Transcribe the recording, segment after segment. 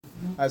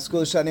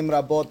Skul shanim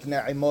rabot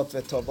ne'imot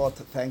v'tovot.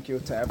 Thank you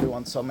to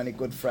everyone. So many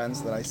good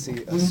friends that I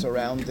see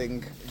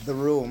surrounding the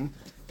room.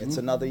 It's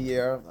another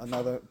year,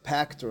 another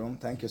packed room.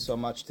 Thank you so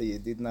much to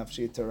Yedid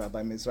Nafshi, to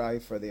Rabbi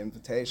Mizrahi for the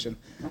invitation,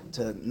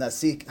 to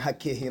Nasik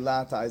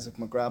HaKehila, to Isaac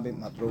Magrabi,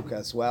 Madruk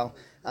as well.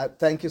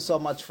 Thank you so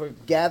much for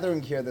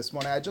gathering here this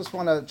morning. I just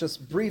want to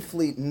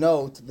briefly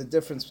note the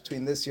difference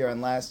between this year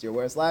and last year.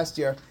 Whereas last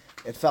year,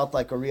 it felt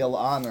like a real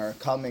honor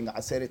coming,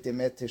 Aseret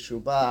Yemet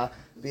Teshuvah,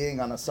 being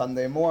on a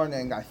Sunday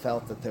morning. I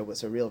felt that there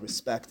was a real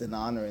respect and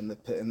honor in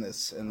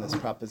this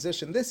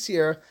proposition. This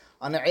year,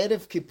 on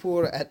Erev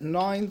Kippur at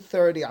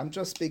 9:30, I'm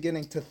just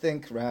beginning to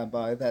think,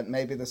 Rabbi, that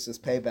maybe this is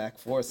payback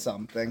for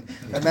something.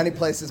 In many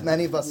places,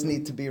 many of us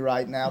need to be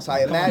right now. So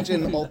I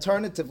imagine,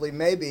 alternatively,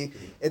 maybe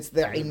it's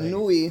the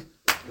Inui.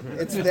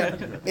 It's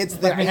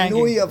the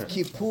Inui of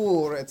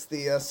Kippur. It's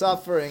the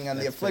suffering and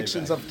the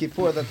afflictions of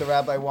Kippur that the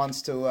Rabbi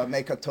wants to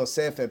make a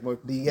tosefet. We'll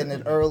begin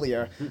it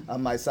earlier,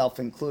 myself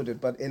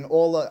included. But in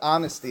all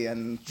honesty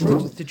and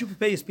truth, did you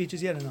prepare your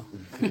speeches yet or no?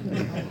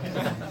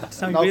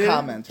 No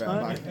comment,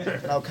 Rabbi.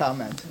 No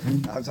comment.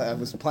 I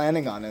was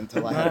planning on it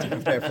until I had to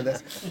prepare for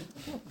this.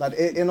 But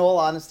in all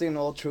honesty, in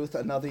all truth,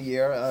 another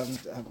year,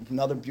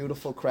 another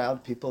beautiful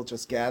crowd. People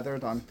just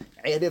gathered on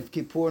Erev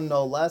Kippur,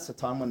 no less, a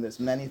time when there's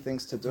many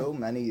things to do,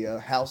 many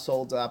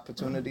household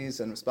opportunities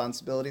and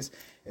responsibilities.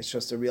 It's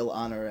just a real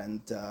honor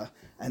and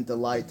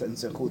delight and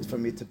zechut for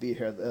me to be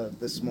here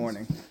this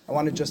morning. I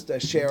want to just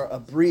share a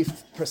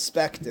brief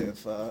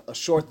perspective, a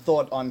short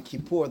thought on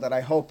Kippur that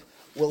I hope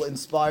will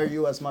inspire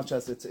you as much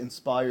as it's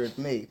inspired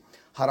me.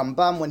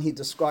 Harambam, when he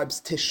describes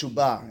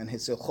Teshubah and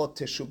his Ilchot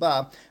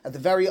Teshubah, at the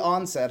very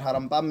onset,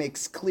 Harambam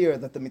makes clear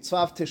that the mitzvah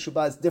of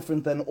Teshubah is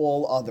different than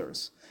all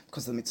others.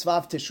 Because the mitzvah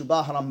of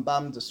Teshubah,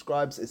 Harambam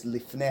describes as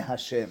Lifnei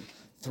Hashem.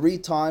 3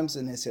 times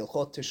in his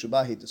Ilchot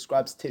Teshubah, he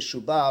describes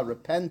Teshubah,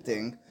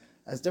 repenting,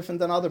 as different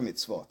than other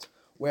mitzvot.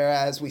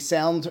 Whereas we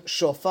sound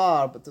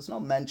shofar, but there's no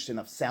mention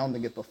of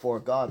sounding it before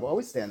God. We're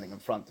always standing in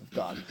front of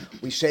God.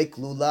 We shake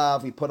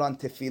lulav, we put on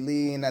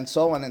tefillin, and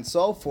so on and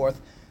so forth.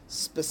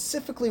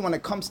 Specifically, when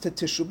it comes to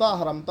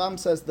Teshubah, Rambam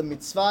says the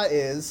mitzvah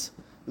is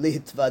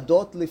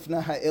lihitvadot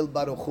lifnei ha'el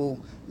baruch hu,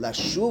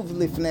 lashuv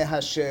lifnei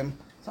Hashem.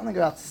 Something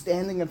about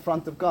standing in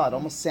front of God.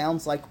 Almost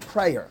sounds like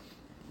prayer.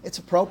 It's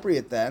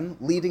appropriate then,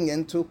 leading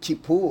into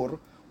Kippur,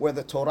 where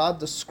the Torah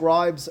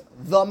describes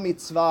the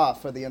mitzvah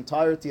for the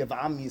entirety of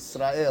Am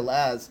Yisrael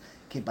as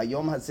Ki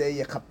bayom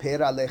hazeh yechaper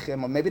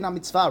alechem, or maybe not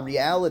mitzvah,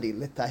 reality,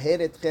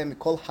 letaher etchem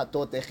mikol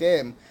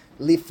hatotechem,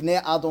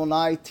 lifnei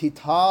Adonai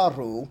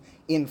titharu,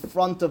 in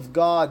front of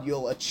God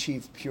you'll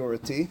achieve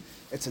purity.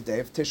 It's a day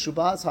of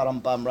Teshubah, as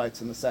Harambam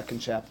writes in the 2nd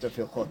chapter of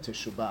Hilchot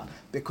Teshubah,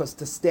 because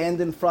to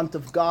stand in front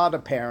of God,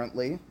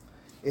 apparently,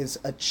 is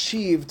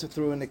achieved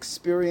through an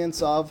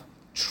experience of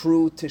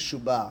true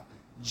Teshubah.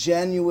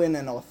 Genuine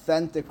and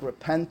authentic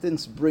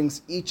repentance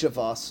brings each of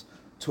us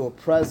to a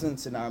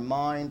presence in our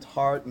mind,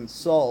 heart, and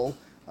soul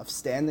of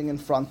standing in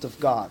front of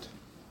God.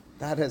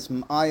 That has,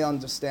 I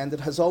understand it,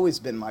 has always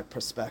been my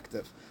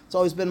perspective. It's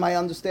always been my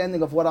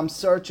understanding of what I'm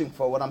searching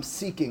for, what I'm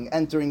seeking,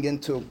 entering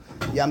into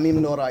Yamim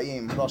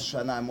Noraim, Rosh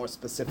Hashanah, more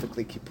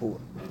specifically Kippur.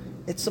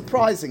 It's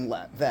surprising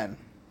then,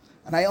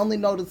 and I only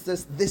noticed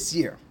this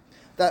year,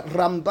 that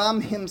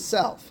Rambam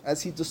himself,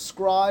 as he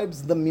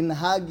describes the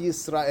Minhag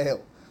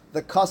Yisrael,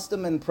 the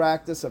custom and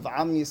practice of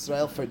Am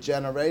Yisrael for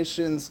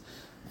generations,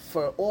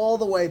 for all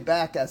the way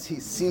back as he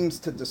seems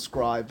to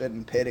describe it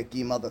in Perek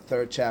Gimel, the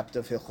 3rd chapter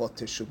of Hilchot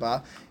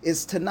Teshubah,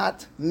 is to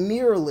not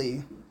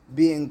merely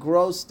be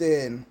engrossed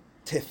in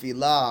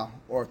tefillah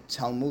or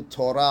Talmud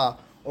Torah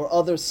or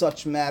other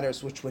such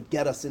matters which would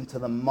get us into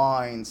the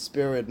mind,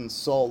 spirit, and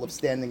soul of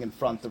standing in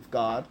front of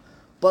God,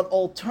 but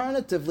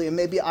alternatively, and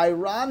maybe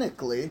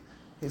ironically,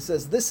 he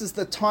says this is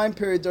the time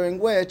period during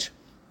which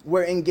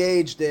we're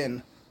engaged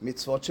in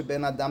mitzvot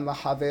sheben adam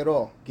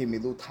lahavero,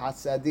 gimilut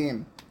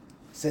hasadim,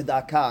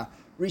 tzedakah,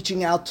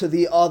 reaching out to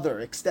the other,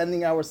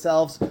 extending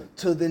ourselves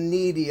to the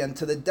needy and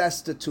to the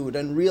destitute,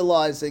 and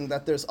realizing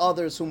that there's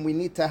others whom we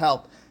need to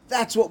help.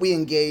 That's what we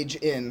engage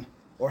in,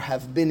 or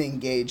have been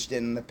engaged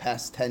in the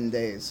past 10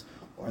 days,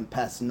 or in the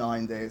past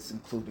 9 days,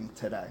 including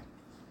today.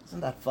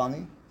 Isn't that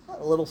funny?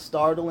 A little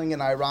startling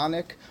and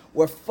ironic.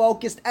 We're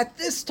focused at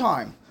this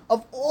time,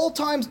 of all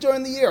times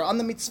during the year, on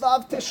the mitzvah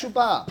of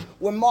Teshubah.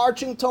 We're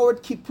marching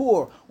toward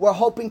Kippur. We're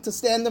hoping to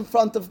stand in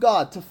front of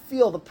God, to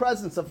feel the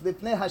presence of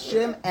Lifnei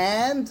Hashem,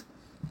 and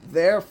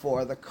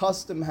therefore the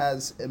custom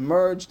has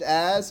emerged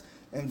as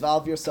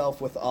involve yourself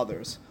with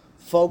others.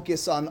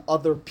 Focus on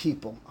other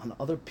people. On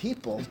other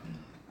people?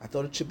 I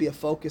thought it should be a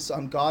focus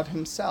on God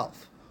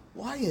himself.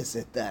 Why is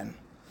it then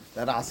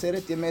that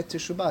Aseret Yemet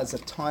Teshubah is a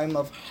time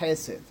of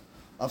chesed,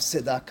 of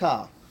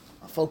tzedakah,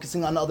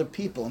 focusing on other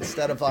people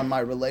instead of on my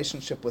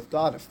relationship with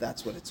God, if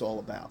that's what it's all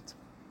about?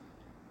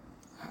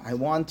 I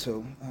want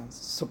to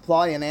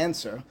supply an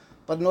answer,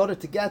 but in order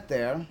to get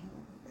there,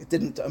 it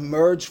didn't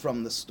emerge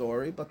from the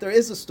story, but there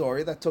is a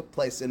story that took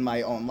place in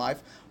my own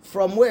life,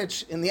 from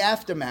which, in the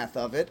aftermath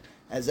of it,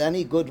 as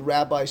any good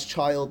rabbi's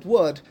child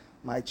would,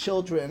 my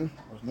children,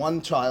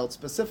 one child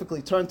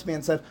specifically, turned to me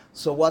and said,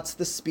 so what's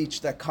the speech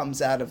that comes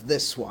out of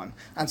this one?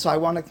 And so I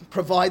want to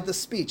provide the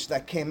speech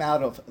that came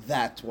out of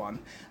that one.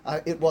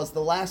 It was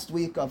the last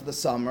week of the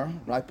summer,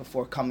 right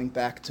before coming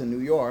back to New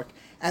York,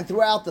 and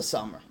throughout the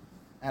summer,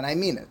 and I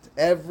mean it,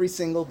 every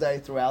single day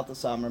throughout the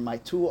summer, my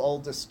two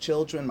oldest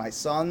children, my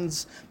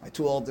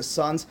two oldest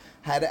sons,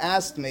 had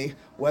asked me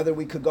whether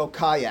we could go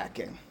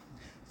kayaking.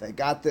 They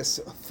got this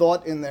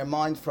thought in their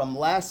mind from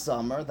last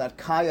summer that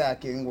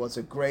kayaking was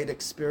a great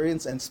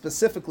experience and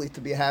specifically to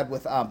be had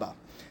with Abba.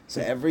 So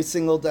every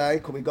single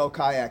day, could we go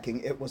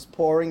kayaking? It was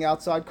pouring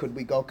outside, could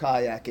we go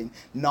kayaking?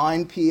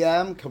 9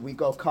 p.m., could we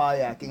go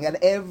kayaking?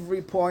 At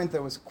every point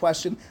there was a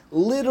question,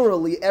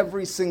 literally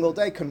every single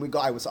day, can we go?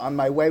 I was on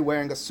my way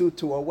wearing a suit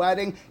to a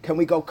wedding, can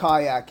we go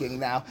kayaking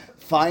now?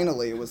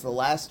 Finally, it was the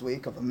last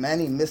week of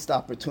many missed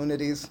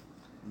opportunities.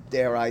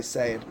 Dare I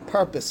say it,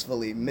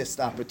 purposefully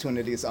missed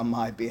opportunities on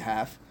my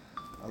behalf.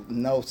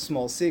 No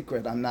small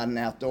secret, I'm not an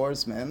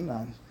outdoorsman.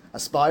 I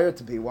aspire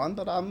to be one,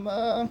 but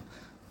I'm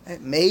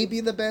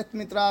maybe the Bet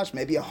Midrash,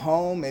 maybe a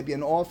home, maybe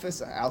an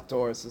office.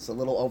 Outdoors is a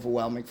little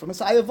overwhelming for me,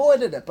 so I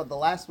avoided it. But the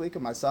last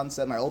week, my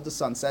oldest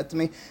son said to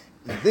me,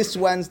 this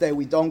Wednesday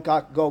we don't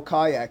go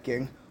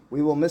kayaking,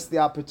 we will miss the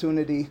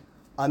opportunity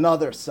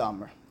another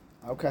summer.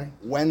 Okay?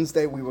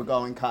 Wednesday we were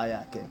going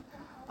kayaking.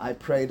 I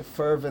prayed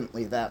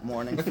fervently that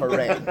morning for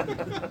rain.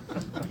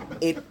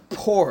 It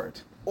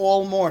poured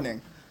all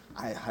morning.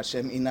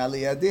 Hashem ina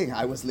liyadi.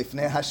 I was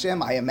lifnei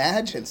Hashem. I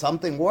imagined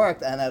something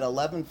worked. And at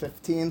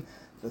 11:15,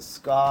 the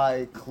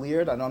sky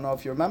cleared. I don't know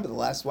if you remember the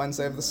last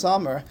Wednesday of the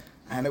summer.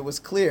 And it was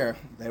clear.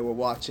 They were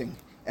watching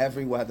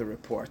every weather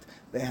report.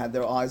 They had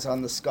their eyes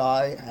on the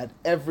sky. At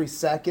every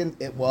second,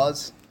 it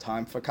was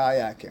time for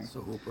kayaking.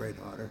 So who prayed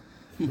harder?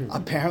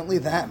 Apparently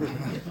them.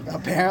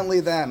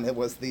 It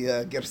was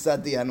the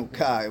Girsad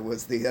Dianuka. It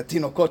was the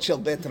Tinokot Shel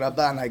Bet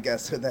Rabban, I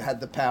guess, who had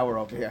the power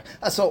over here.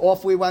 So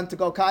off we went to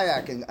go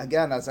kayaking.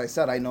 Again, as I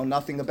said, I know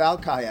nothing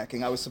about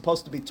kayaking. I was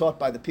supposed to be taught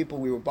by the people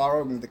we were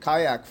borrowing the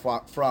kayak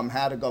from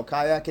how to go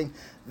kayaking.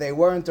 They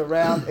weren't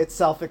around. It's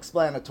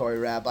self-explanatory,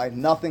 Rabbi.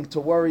 Nothing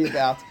to worry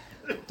about.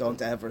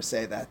 Don't ever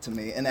say that to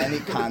me in any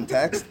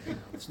context.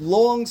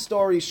 Long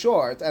story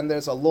short, and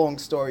there's a long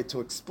story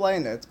to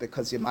explain it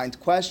because you might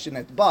question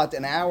it, but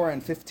an hour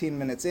and 15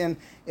 minutes in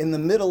the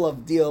middle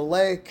of Deal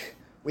Lake,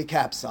 we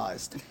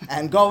capsized.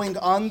 And going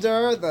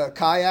under the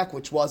kayak,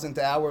 which wasn't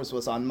ours,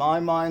 was on my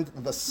mind.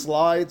 The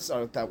slides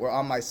that were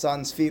on my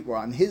son's feet were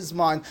on his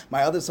mind.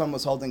 My other son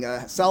was holding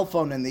a cell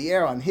phone in the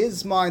air on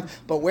his mind.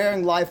 But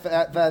wearing life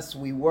vests,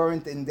 we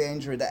weren't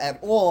endangered at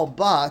all,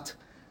 but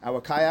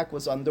our kayak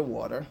was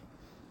underwater.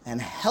 And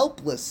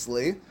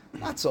helplessly,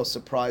 not so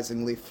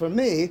surprisingly for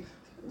me,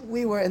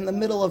 we were in the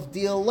middle of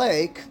Deal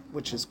Lake,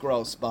 which is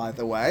gross, by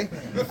the way,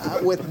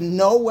 with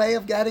no way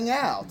of getting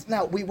out.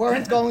 Now, we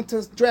weren't going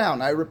to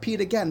drown, I repeat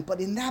again,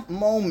 but in that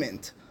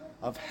moment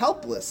of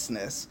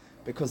helplessness,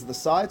 because the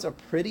sides are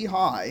pretty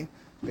high,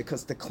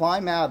 because to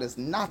climb out is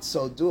not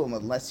so doable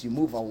unless you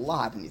move a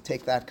lot and you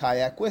take that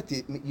kayak with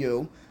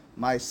you,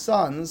 my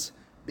sons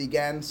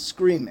began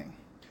screaming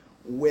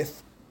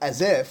as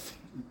if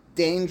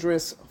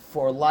dangerous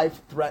for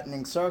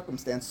life-threatening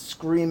circumstance,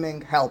 screaming,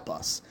 help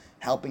us.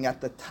 Help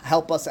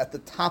us at the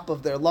top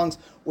of their lungs.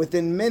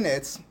 Within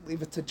minutes,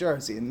 leave it to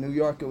Jersey. In New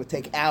York, it would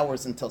take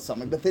hours until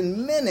something.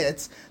 Within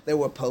minutes, there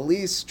were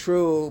police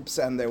troops,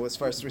 and there was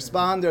first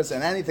responders,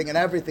 and anything and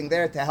everything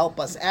there to help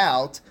us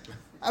out.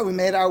 We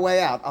made our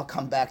way out. I'll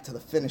come back to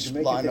the finished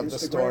line of the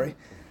story.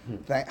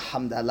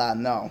 Alhamdulillah,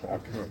 no.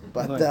 Okay.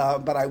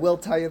 But I will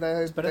tell you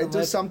that they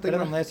do something.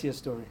 Better than last year's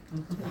story.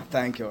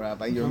 Thank you,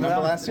 Rabbi. You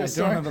remember last year's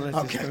story? I don't remember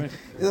last year's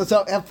story.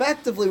 So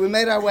effectively, we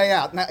made our way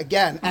out. Now,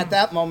 again, at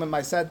that moment,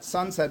 my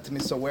son said to me,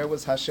 so where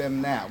was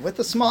Hashem now? With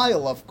a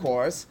smile, of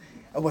course.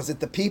 Was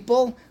it the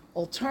people?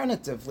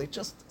 Alternatively,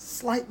 just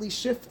slightly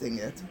shifting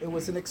it, it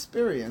was an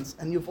experience,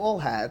 and you've all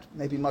had,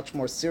 maybe much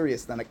more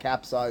serious than a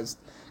capsized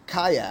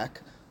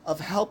kayak, of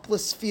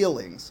helpless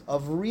feelings,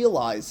 of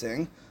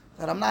realizing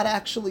that I'm not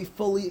actually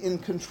fully in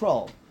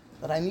control,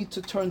 that I need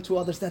to turn to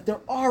others, that there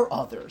are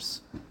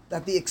others,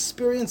 that the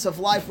experience of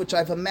life which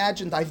I've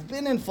imagined I've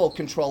been in full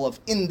control of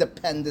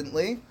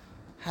independently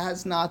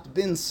has not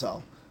been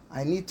so.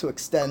 I need to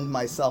extend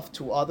myself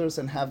to others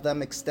and have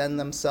them extend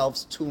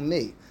themselves to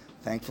me.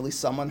 Thankfully,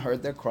 someone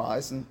heard their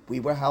cries and we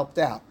were helped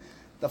out.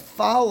 The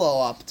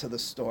follow-up to the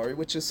story,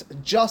 which is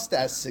just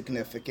as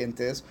significant,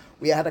 is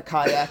we had a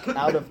kayak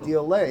out of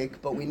Deal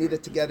Lake, but we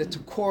needed to get it to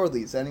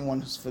Corley's.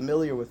 Anyone who's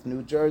familiar with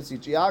New Jersey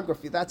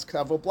geography, that's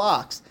several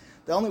blocks.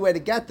 The only way to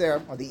get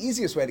there, or the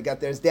easiest way to get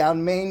there, is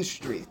down Main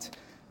Street.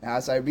 Now,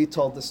 as I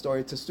retold the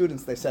story to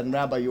students, they said,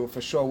 Rabbi, you were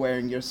for sure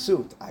wearing your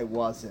suit. I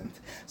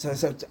wasn't. So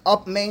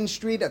up Main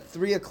Street at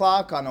 3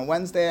 o'clock on a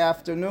Wednesday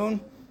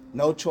afternoon,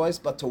 no choice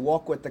but to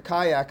walk with the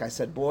kayak. I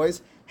said,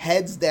 boys,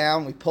 heads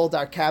down. We pulled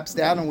our caps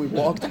down and we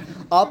walked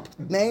up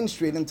Main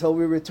Street until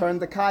we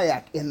returned the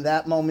kayak. In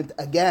that moment,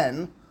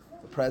 again,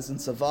 the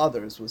presence of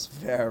others was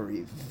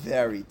very,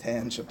 very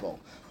tangible.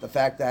 The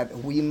fact that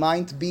we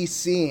might be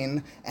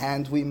seen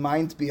and we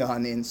might be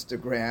on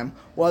Instagram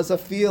was a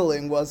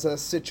feeling, was a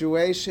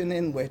situation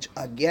in which,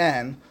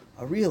 again,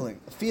 a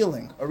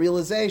feeling, a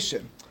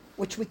realization,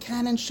 which we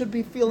can and should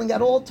be feeling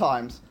at all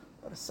times,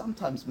 but is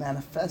sometimes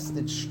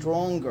manifested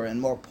stronger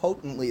and more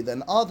potently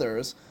than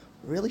others,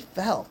 really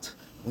felt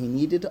we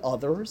needed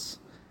others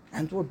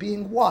and were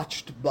being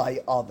watched by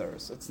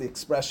others. It's the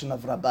expression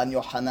of Rabbi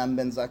Yohanan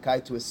ben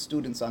Zakkai to his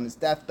students on his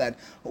deathbed.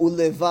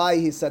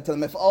 Ulevai, he said to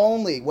them, if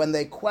only when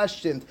they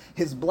questioned,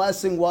 his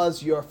blessing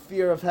was your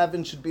fear of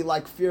heaven should be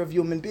like fear of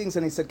human beings.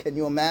 And he said, can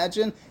you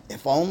imagine?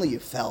 If only you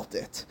felt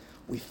it.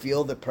 We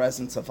feel the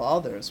presence of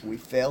others. We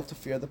fail to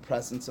fear the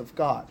presence of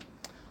God.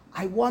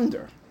 I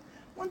wonder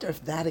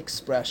if that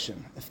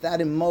expression, if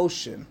that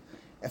emotion,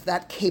 if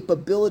that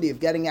capability of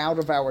getting out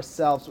of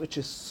ourselves, which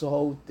is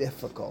so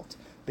difficult,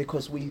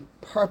 because we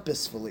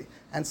purposefully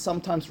and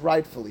sometimes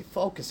rightfully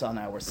focus on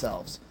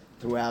ourselves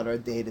throughout our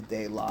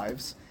day-to-day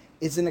lives,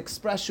 is an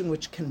expression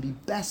which can be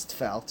best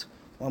felt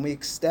when we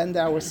extend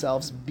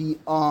ourselves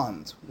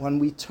beyond, when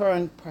we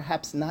turn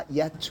perhaps not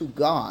yet to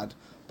God,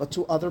 but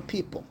to other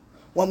people.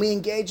 When we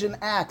engage in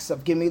acts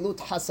of gemilut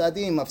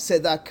hasadim, of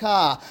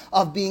tzedakah,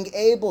 of being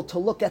able to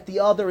look at the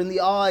other in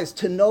the eyes,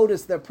 to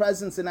notice their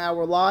presence in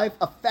our life,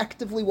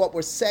 effectively what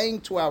we're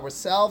saying to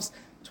ourselves,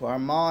 to our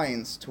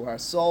minds, to our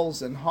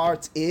souls and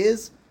hearts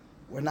is,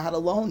 we're not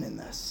alone in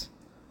this.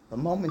 The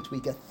moment we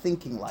get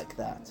thinking like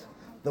that,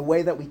 the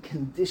way that we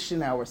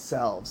condition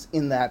ourselves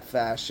in that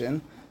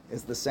fashion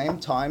is the same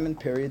time and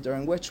period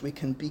during which we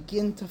can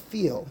begin to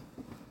feel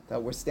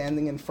that we're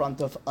standing in front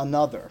of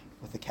another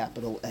with a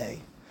capital A.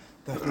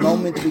 The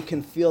moment we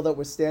can feel that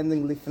we're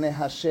standing lifnei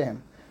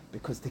Hashem,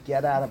 because to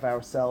get out of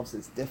ourselves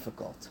is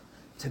difficult.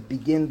 To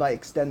begin by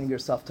extending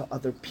yourself to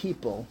other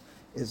people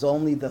is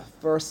only the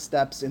first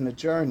steps in a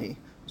journey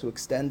to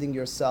extending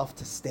yourself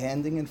to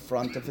standing in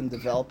front of and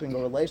developing a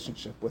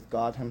relationship with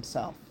God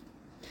Himself.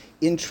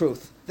 In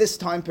truth, this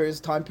time period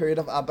is the time period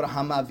of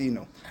Abraham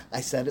Avinu.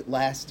 I said it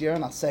last year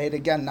and I'll say it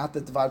again, not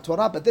the Dvar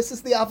Torah, but this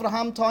is the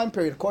Abraham time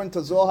period. According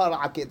to Zohar,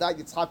 Akedat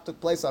Yitzhak took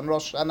place on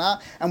Rosh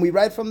Hashanah, and we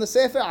read from the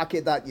Sefer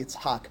Akedat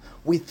Yitzhak.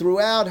 We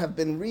throughout have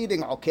been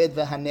reading Oked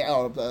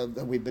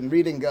v'Hanei, we've been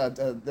reading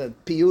the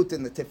Piyut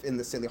in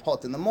the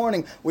Selichot in the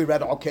morning. We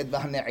read Oked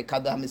v'Hanei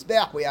Kada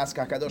HaMizbeach. We ask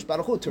HaKadosh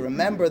Baruch Hu to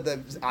remember the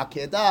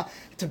Akedah,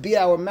 to be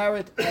our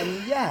merit,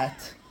 and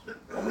yet,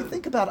 when we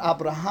think about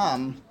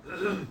Abraham,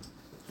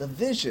 the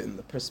vision,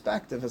 the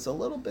perspective is a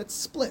little bit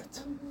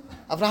split.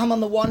 Abraham, on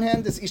the one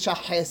hand, is Isha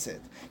Chesed.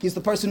 He's the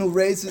person who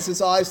raises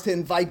his eyes to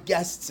invite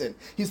guests in.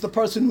 He's the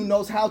person who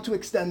knows how to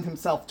extend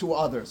himself to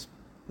others.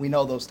 We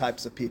know those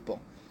types of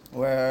people.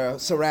 We're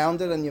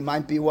surrounded, and you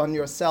might be one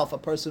yourself, a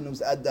person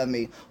who's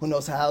Adami, who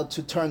knows how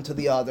to turn to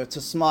the other,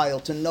 to smile,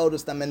 to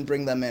notice them and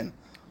bring them in.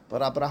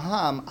 But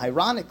Abraham,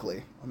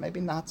 ironically, or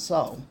maybe not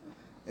so,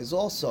 is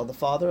also the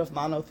father of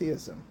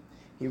monotheism.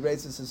 He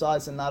raises his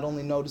eyes and not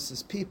only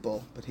notices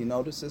people, but he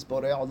notices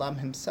Borei Olam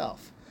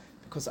himself.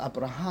 Because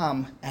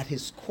Abraham, at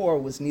his core,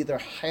 was neither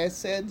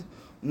chesed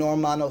nor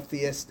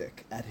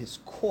monotheistic. At his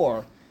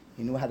core,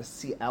 he knew how to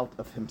see out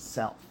of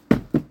himself.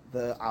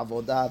 The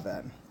avodah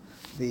then,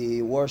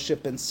 the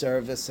worship and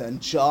service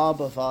and job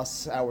of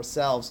us,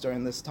 ourselves,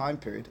 during this time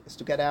period, is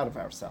to get out of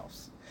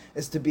ourselves.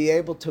 Is to be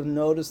able to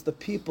notice the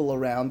people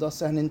around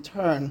us and in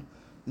turn,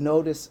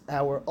 notice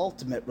our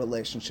ultimate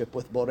relationship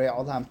with Borei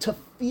Olam. To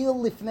feel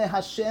Lifnei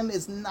Hashem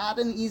is not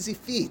an easy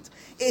feat.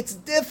 It's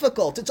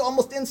difficult. It's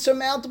almost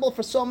insurmountable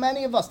for so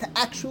many of us to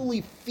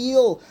actually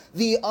feel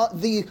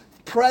the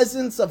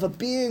presence of a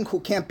being who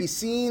can't be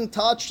seen,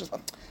 touched.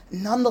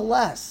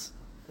 Nonetheless,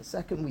 the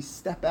second we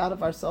step out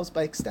of ourselves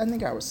by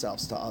extending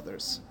ourselves to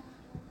others,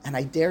 and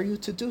I dare you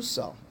to do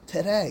so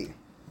today,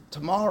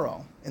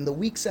 tomorrow, in the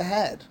weeks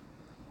ahead,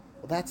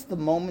 well, that's the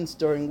moments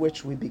during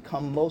which we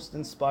become most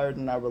inspired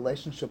in our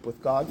relationship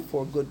with God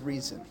for good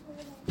reason.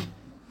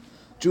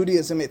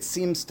 Judaism, it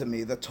seems to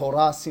me, the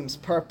Torah seems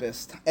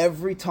purposed.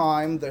 Every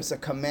time there's a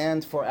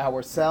command for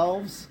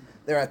ourselves,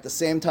 there at the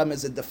same time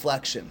is a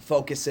deflection.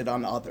 Focus it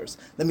on others.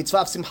 The mitzvah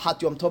of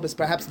Simchat Yom Tov is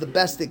perhaps the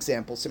best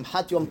example.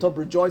 Simchat Yom Tov,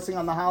 rejoicing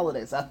on the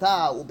holidays.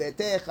 Ata,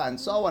 ubetecha, and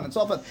so on and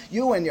so forth.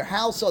 You and your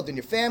household and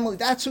your family,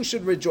 that's who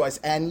should rejoice.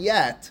 And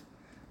yet,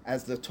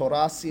 as the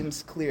Torah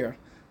seems clear,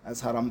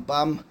 as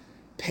Harambam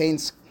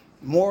paints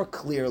more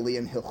clearly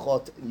in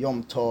Hilchot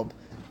Yom Tov,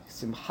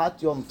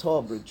 Simchat Yom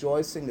Tov,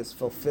 rejoicing, is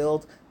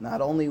fulfilled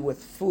not only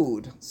with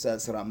food,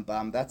 says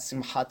Rambam, that's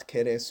Simchat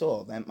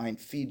Kereso, that might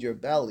feed your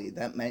belly,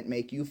 that might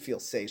make you feel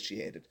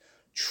satiated.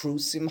 True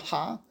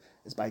Simcha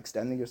is by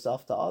extending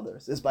yourself to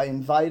others, is by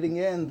inviting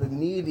in the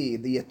needy,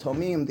 the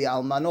Yatomim, the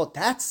Almanot,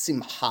 that's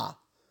Simcha.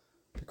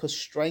 Because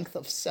strength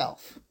of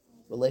self,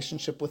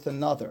 relationship with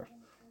another,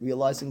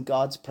 realizing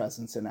God's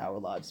presence in our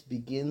lives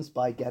begins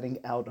by getting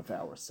out of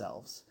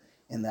ourselves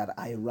in that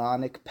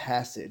ironic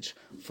passage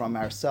from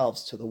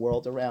ourselves to the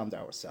world around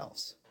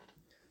ourselves.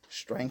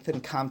 Strength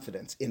and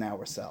confidence in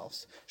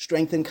ourselves,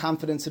 strength and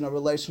confidence in a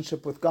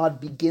relationship with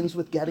God begins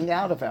with getting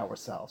out of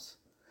ourselves.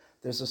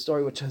 there's a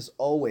story which has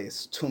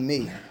always, to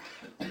me,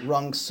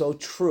 rung so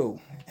true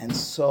and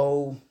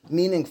so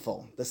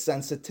meaningful. The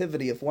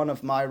sensitivity of one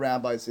of my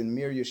rabbis in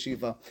Mir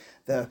Yeshiva,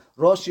 the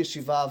Rosh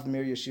Yeshiva of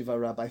Mir Yeshiva,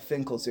 Rabbi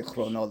Finkel,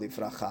 Zichrono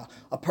Livracha,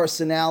 a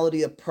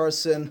personality, a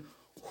person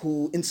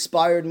who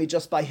inspired me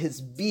just by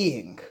his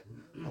being,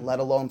 let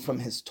alone from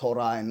his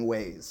Torah and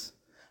ways.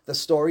 The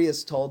story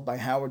is told by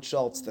Howard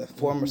Schultz, the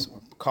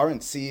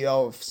current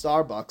CEO of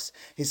Starbucks.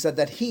 He said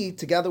that he,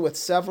 together with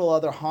several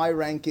other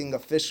high-ranking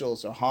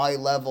officials or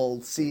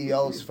high-level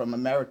CEOs from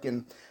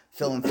American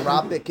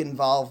philanthropic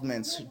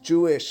involvements,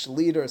 Jewish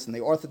leaders in the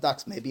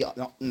Orthodox, maybe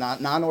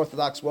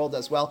non-Orthodox world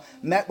as well,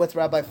 met with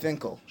Rabbi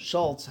Finkel.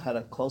 Schultz had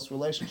a close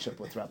relationship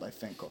with Rabbi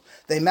Finkel.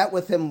 They met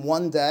with him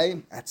one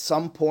day at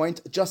some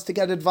point just to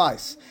get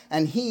advice.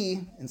 And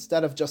he,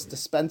 instead of just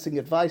dispensing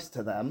advice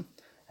to them,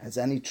 as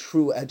any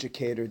true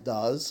educator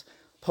does,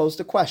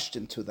 posed a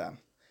question to them.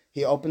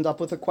 He opened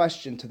up with a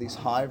question to these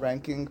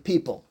high-ranking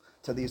people,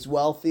 to these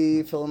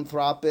wealthy,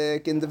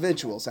 philanthropic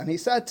individuals. And he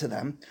said to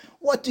them,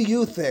 what do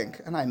you think?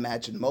 And I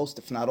imagine most,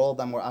 if not all of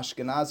them, were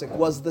Ashkenazic.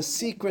 Was the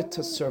secret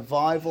to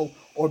survival,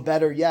 or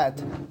better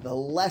yet, the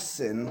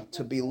lesson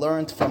to be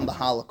learned from the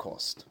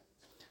Holocaust?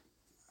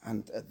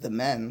 And the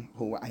men,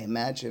 who I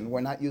imagine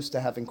were not used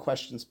to having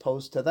questions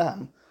posed to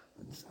them,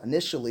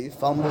 initially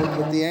fumbled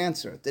with the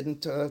answer,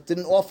 didn't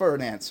offer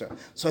an answer.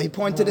 So he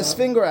pointed his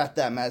finger at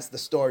them as the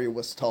story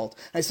was told.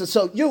 And I said,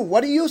 so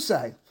what do you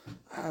say?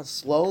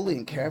 Slowly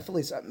and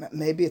carefully, he said,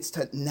 maybe it's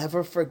to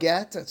never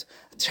forget. It's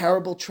a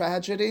terrible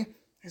tragedy.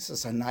 This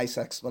is a nice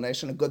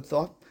explanation, a good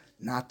thought.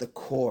 Not the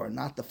core,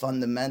 not the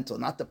fundamental,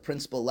 not the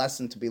principal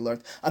lesson to be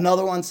learned.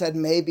 Another one said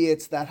maybe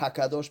it's that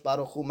Hakadosh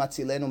Baruch Hu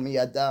matzilenu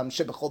miyadam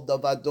shebechol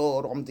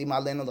davador omdim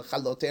aleinu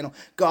lechalotenu.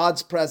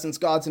 God's presence,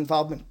 God's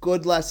involvement,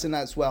 good lesson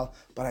as well.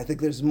 But I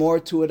think there's more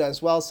to it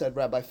as well, said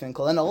Rabbi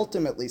Finkel. And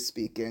ultimately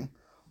speaking,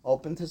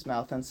 opened his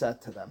mouth and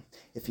said to them,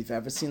 if you've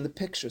ever seen the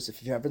pictures,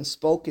 if you've ever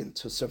spoken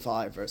to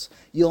survivors,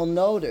 you'll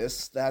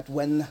notice that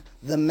when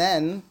the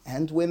men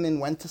and women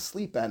went to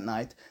sleep at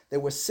night,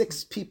 there were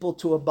 6 people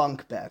to a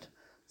bunk bed.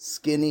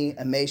 Skinny,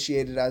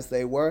 emaciated as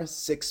they were,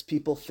 6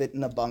 people fit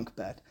in a bunk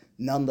bed.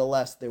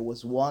 Nonetheless, there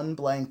was one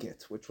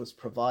blanket which was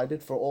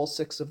provided for all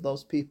 6 of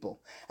those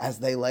people. As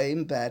they lay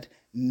in bed,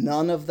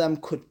 none of them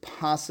could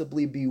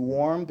possibly be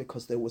warm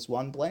because there was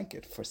one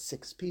blanket for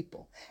 6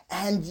 people.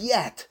 And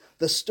yet,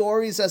 the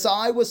stories, as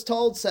I was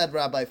told, said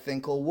Rabbi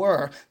Finkel,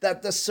 were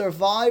that the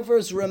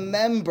survivors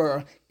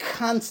remember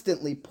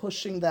constantly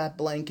pushing that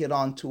blanket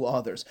onto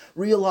others,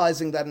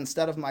 realizing that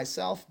instead of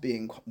myself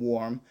being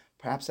warm,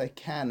 perhaps I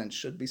can and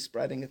should be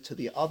spreading it to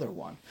the other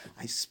one.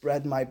 I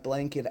spread my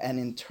blanket, and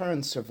in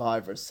turn,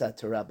 survivors said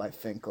to Rabbi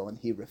Finkel, and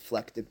he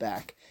reflected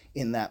back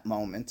in that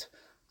moment,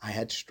 I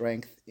had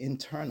strength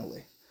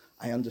internally.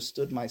 I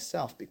understood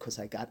myself because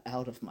I got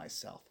out of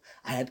myself.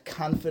 I had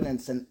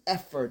confidence and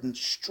effort and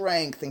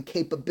strength and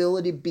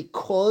capability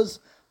because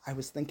I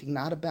was thinking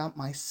not about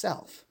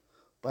myself,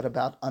 but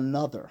about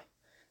another.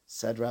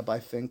 Said Rabbi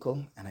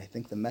Finkel, and I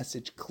think the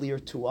message clear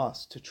to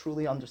us, to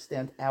truly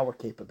understand our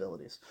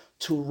capabilities,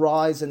 to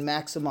rise and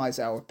maximize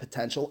our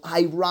potential.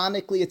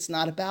 Ironically, it's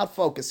not about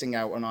focusing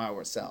out on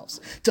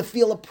ourselves. To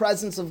feel a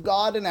presence of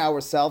God in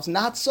ourselves,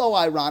 not so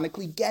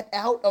ironically, get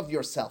out of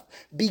yourself.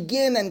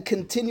 Begin and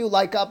continue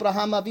like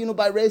Abraham Avinu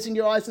by raising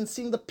your eyes and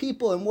seeing the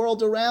people and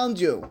world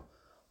around you.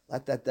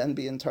 Let that then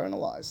be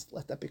internalized.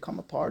 Let that become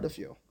a part of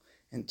you.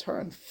 In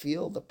turn,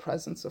 feel the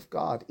presence of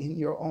God in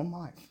your own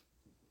life.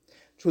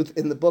 Truth,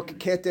 in the book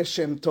Keter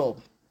Shem Tov,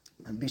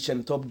 Rabbi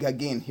Shem Tov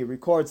Gagin, he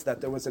records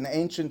that there was an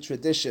ancient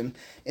tradition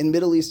in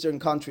Middle Eastern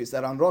countries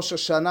that on Rosh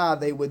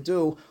Hashanah they would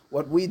do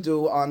what we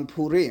do on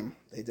Purim.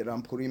 They did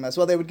on Purim as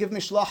well. They would give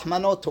mishloach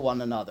manot to one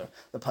another.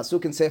 The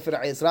pasuk in Sefer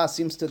Ezra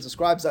seems to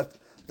describe that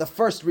the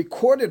first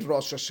recorded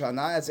Rosh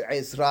Hashanah, as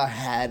Ezra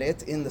had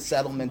it in the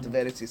settlement of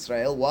Eretz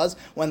Israel, was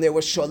when they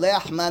were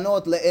sholeach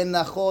manot le'en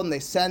nachon.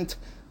 They sent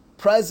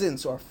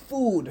presents or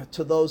food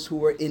to those who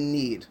were in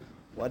need.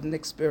 What an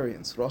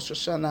experience. Rosh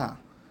Hashanah,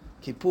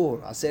 Kippur,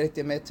 Aseret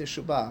Yemei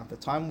Teshuvah, the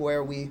time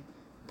where we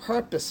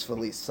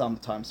purposefully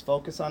sometimes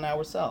focus on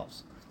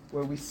ourselves,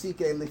 where we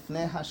seek a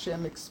Lifnei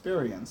Hashem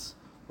experience,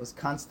 was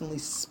constantly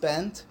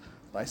spent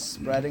by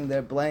spreading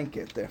their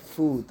blanket, their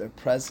food, their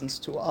presence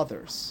to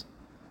others,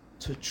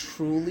 to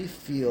truly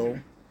feel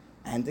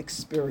and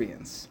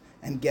experience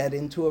and get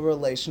into a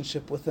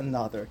relationship with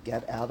another.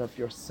 Get out of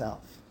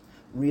yourself.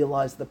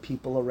 Realize the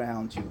people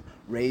around you.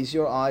 Raise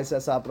your eyes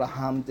as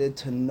Abraham did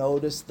to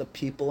notice the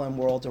people and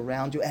world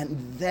around you. And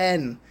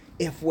then,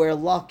 if we're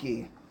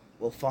lucky,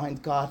 we'll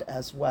find God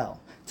as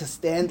well. To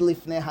stand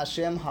lifnei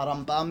Hashem,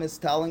 Harambam is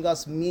telling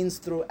us, means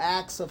through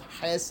acts of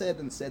chesed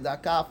and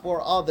tzedakah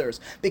for others.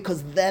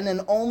 Because then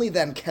and only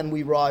then can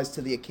we rise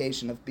to the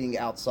occasion of being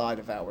outside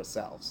of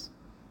ourselves.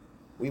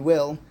 We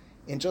will,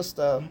 in just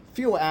a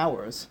few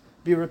hours,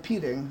 be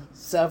repeating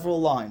several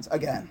lines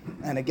again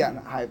and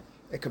again.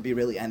 It could be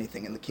really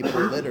anything in the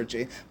Kippur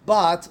liturgy,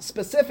 but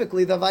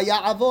specifically the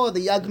Vaya'avor,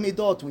 the Yag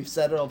Midot. We've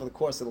said it over the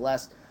course of the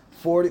last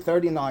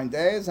 39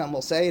 days, and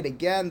we'll say it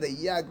again, the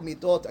Yag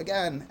Midot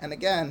again and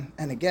again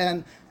and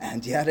again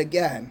and yet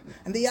again.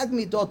 And the Yag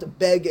Midot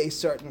beg a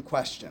certain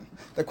question.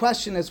 The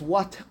question is,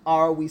 what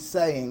are we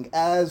saying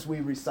as we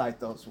recite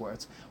those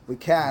words? We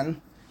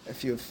can,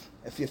 if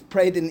you've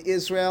prayed in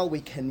Israel,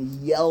 we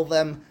can yell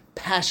them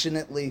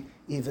passionately,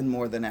 even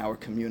more than our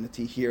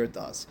community here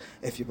does.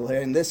 If you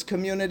play in this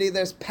community,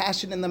 there's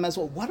passion in them as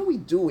well. What are we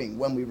doing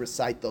when we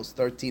recite those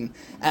 13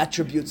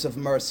 attributes of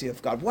mercy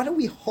of God? What are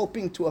we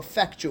hoping to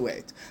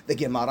effectuate? The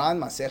Gemara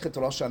in Masechet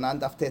Rosh Hashanah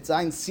Daf Tet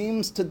Zayin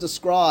seems to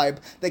describe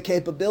the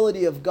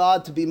capability of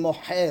God to be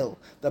mohel,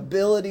 the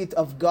ability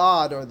of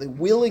God, or the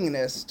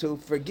willingness to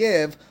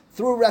forgive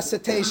through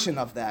recitation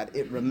of that.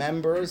 It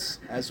remembers,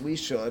 as we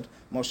should,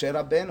 Moshe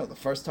Rabbeinu, the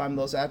first time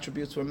those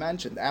attributes were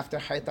mentioned, after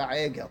Hayta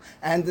Egel.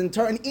 And in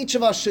turn, each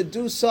of us should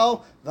do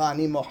so,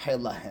 V'ani mohel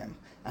lahem,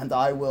 and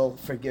I will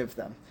forgive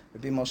them.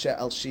 Rabbi Moshe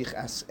El-Shich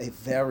asks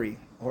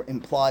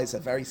implies a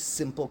very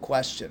simple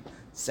question.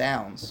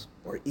 Sounds,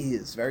 or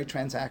is, very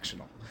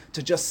transactional.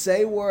 To just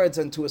say words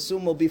and to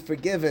assume we'll be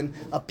forgiven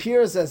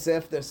appears as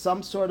if there's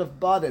some sort of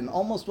button,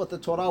 almost what the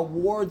Torah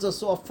wards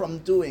us off from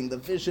doing, the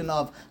vision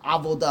of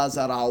avodah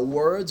zarah,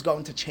 words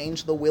going to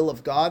change the will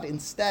of God.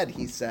 Instead,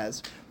 he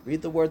says,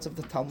 read the words of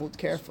the Talmud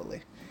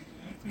carefully.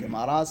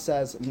 Gemara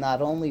says,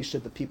 not only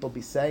should the people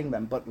be saying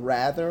them, but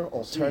rather,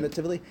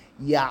 alternatively,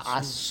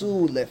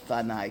 Ya'asu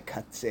lefanai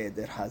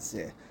katzeder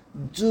hazeh.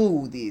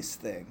 Do these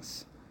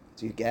things.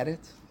 Do you get it?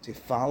 Do you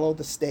follow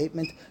the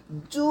statement?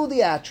 Do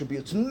the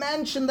attributes.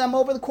 Mention them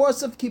over the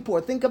course of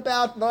Kippur. Think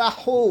about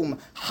Rahum,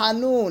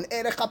 Hanun,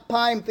 Erech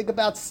Apayim. Think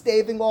about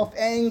staving off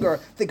anger.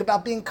 Think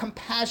about being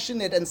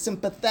compassionate and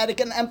sympathetic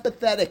and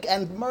empathetic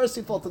and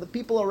merciful to the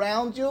people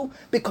around you,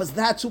 because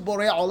that's who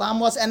Borei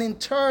Olam was. And in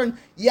turn,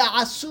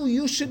 Ya'asu,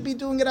 you should be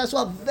doing it as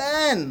well.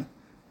 Then,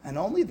 and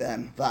only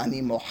then,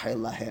 V'ani mohel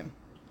lahem.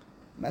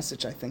 The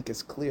message, I think,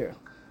 is clear.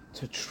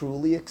 To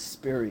truly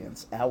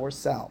experience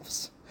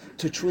ourselves,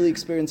 to truly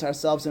experience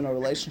ourselves in a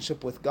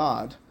relationship with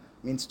God,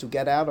 means to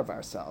get out of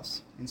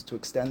ourselves, means to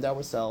extend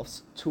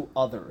ourselves to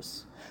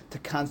others, to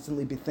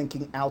constantly be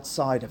thinking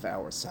outside of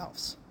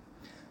ourselves.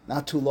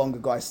 Not too long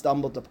ago, I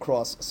stumbled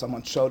across,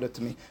 someone showed it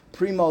to me,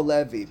 Primo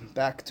Levi,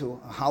 back to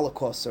a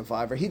Holocaust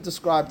survivor. He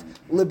described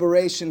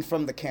liberation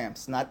from the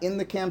camps, not in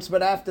the camps,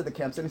 but after the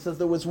camps. And he says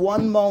there was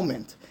one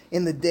moment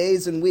in the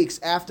days and weeks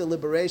after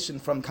liberation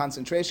from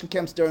concentration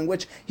camps during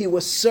which he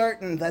was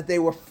certain that they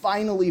were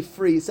finally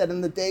free. He said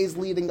in the days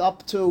leading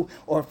up to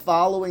or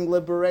following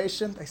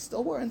liberation, they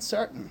still weren't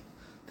certain.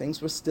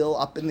 Things were still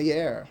up in the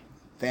air.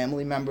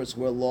 Family members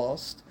were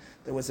lost.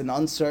 There was an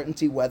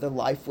uncertainty whether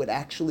life would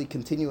actually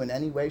continue in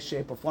any way,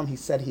 shape, or form. He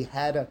said he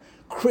had a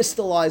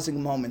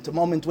crystallizing moment, a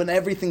moment when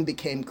everything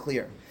became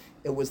clear.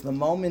 It was the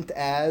moment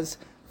as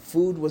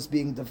food was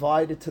being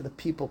divided to the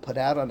people, put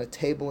out on a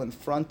table in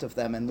front of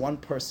them, and one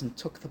person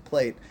took the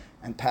plate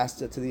and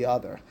passed it to the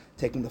other,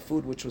 taking the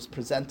food which was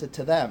presented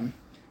to them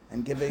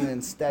and giving it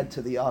instead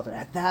to the other.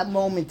 At that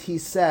moment, he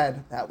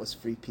said, that was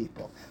free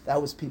people.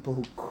 That was people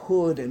who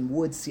could and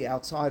would see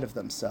outside of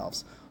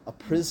themselves. A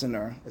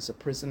prisoner is a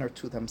prisoner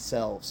to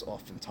themselves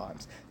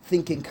oftentimes,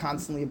 thinking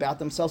constantly about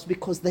themselves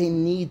because they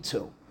need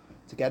to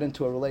get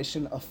into a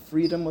relation of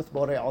freedom with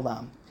Borei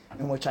Olam,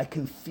 in which I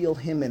can feel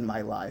him in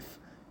my life.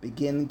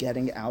 Begin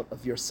getting out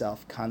of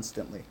yourself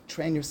constantly.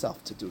 Train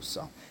yourself to do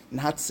so.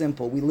 Not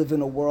simple. We live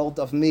in a world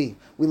of me.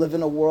 We live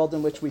in a world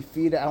in which we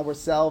feed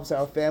ourselves,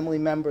 our family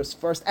members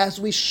first, as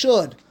we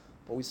should,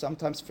 but we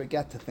sometimes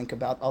forget to think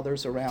about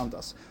others around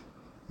us.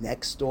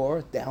 Next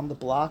door, down the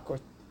block, or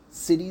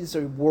cities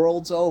or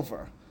worlds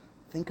over.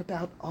 Think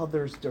about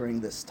others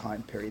during this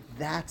time period.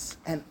 That's,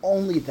 and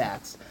only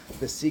that's,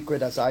 the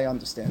secret as I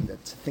understand it,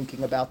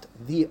 thinking about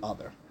the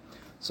other.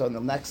 So in the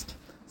next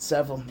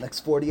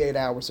 48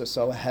 hours or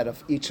so ahead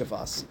of each of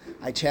us,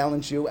 I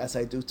challenge you, as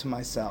I do to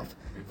myself,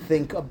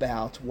 think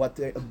about what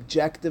the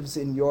objectives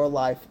in your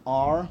life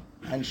are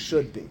and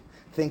should be.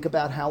 Think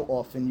about how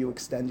often you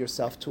extend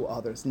yourself to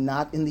others,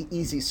 not in the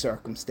easy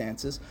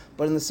circumstances,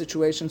 but in the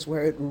situations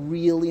where it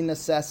really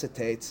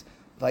necessitates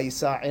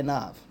Vayisa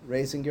enav,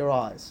 raising your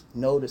eyes,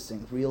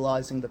 noticing,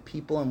 realizing the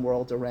people and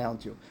world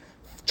around you.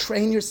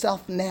 Train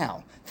yourself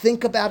now.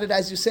 Think about it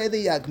as you say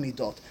the Yag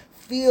Midot.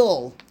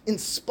 Feel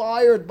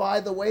inspired by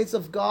the ways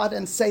of God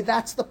and say,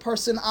 that's the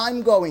person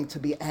I'm going to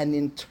be. And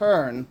in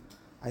turn,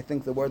 I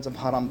think the words of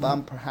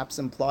Harambam perhaps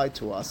imply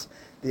to us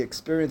the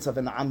experience of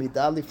an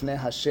Amidah Lifnei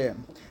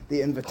Hashem,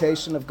 the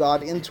invitation of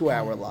God into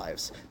our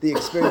lives, the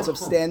experience of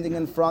standing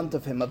in front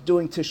of Him, of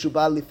doing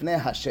Teshuvah Lifnei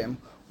Hashem,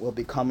 will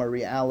become a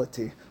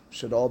reality.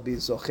 Should all be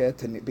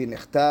zochet and be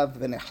nichtav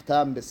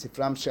v'nechtam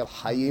b'sifram shel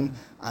hayim.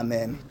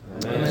 Amen.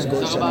 Thank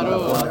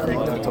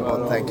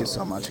you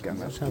so much again.